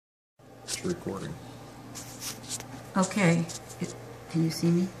It's recording. Okay, can you see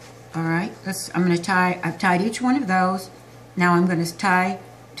me? All right, I'm going to tie, I've tied each one of those. Now I'm going to tie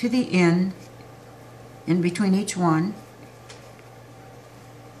to the end, in between each one.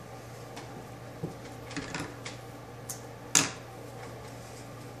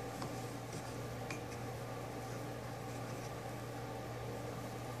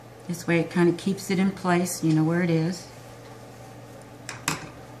 This way it kind of keeps it in place, you know where it is.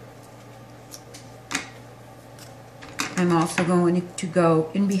 I'm also going to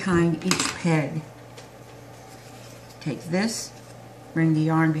go in behind each peg. Take this, bring the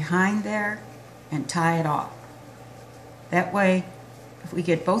yarn behind there, and tie it off. That way, if we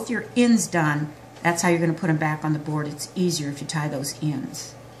get both your ends done, that's how you're going to put them back on the board. It's easier if you tie those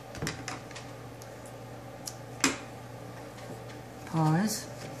ends. Pause.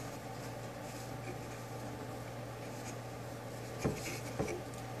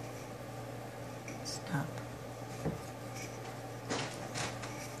 Stop.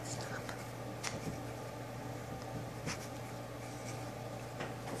 Stop.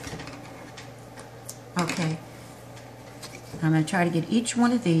 Okay. I'm going to try to get each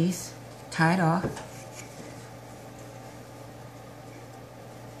one of these tied off.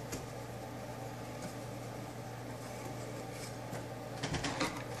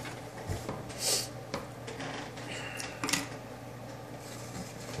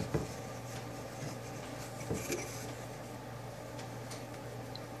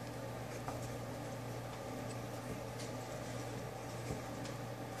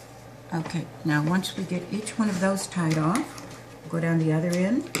 Okay, now once we get each one of those tied off, go down the other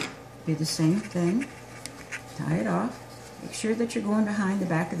end, do the same thing, tie it off. Make sure that you're going behind the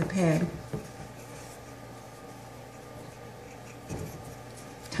back of the peg.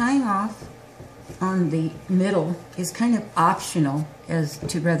 Tying off on the middle is kind of optional as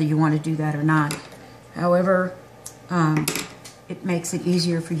to whether you want to do that or not. However, it makes it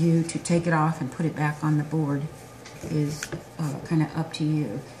easier for you to take it off and put it back on the board. Is kind of up to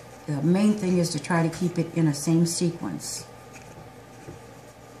you. The main thing is to try to keep it in a same sequence.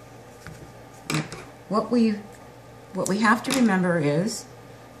 What we have to remember is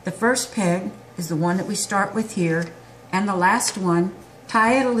the first peg is the one that we start with here, and the last one,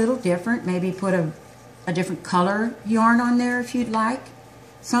 tie it a little different, maybe put a different color yarn on there if you'd like.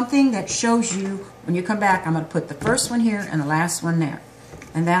 Something that shows you when you come back, I'm going to put the first one here and the last one there.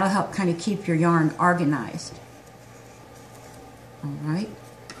 And that'll help kind of keep your yarn organized. All right.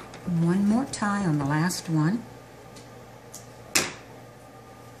 One more tie on the last one.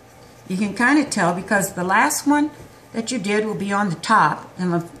 You can kind of tell because the last one that you did will be on the top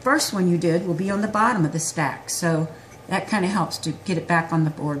and the first one you did will be on the bottom of the stack. So that kind of helps to get it back on the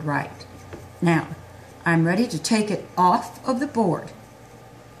board right. Now, I'm ready to take it off of the board.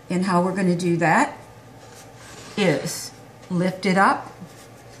 And how we're going to do that is lift it up,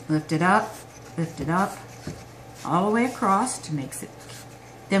 lift it up, lift it up, all the way across to make it.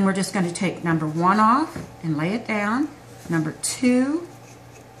 Then we're just going to take number 1 off and lay it down. Number 2,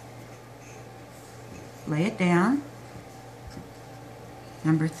 lay it down.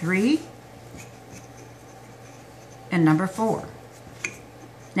 Number 3, and number 4.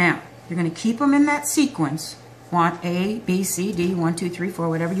 Now, you're going to keep them in that sequence. Want A, B, C, D, 1, 2, 3, 4,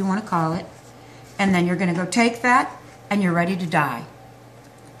 whatever you want to call it. And then you're going to go take that and you're ready to dye.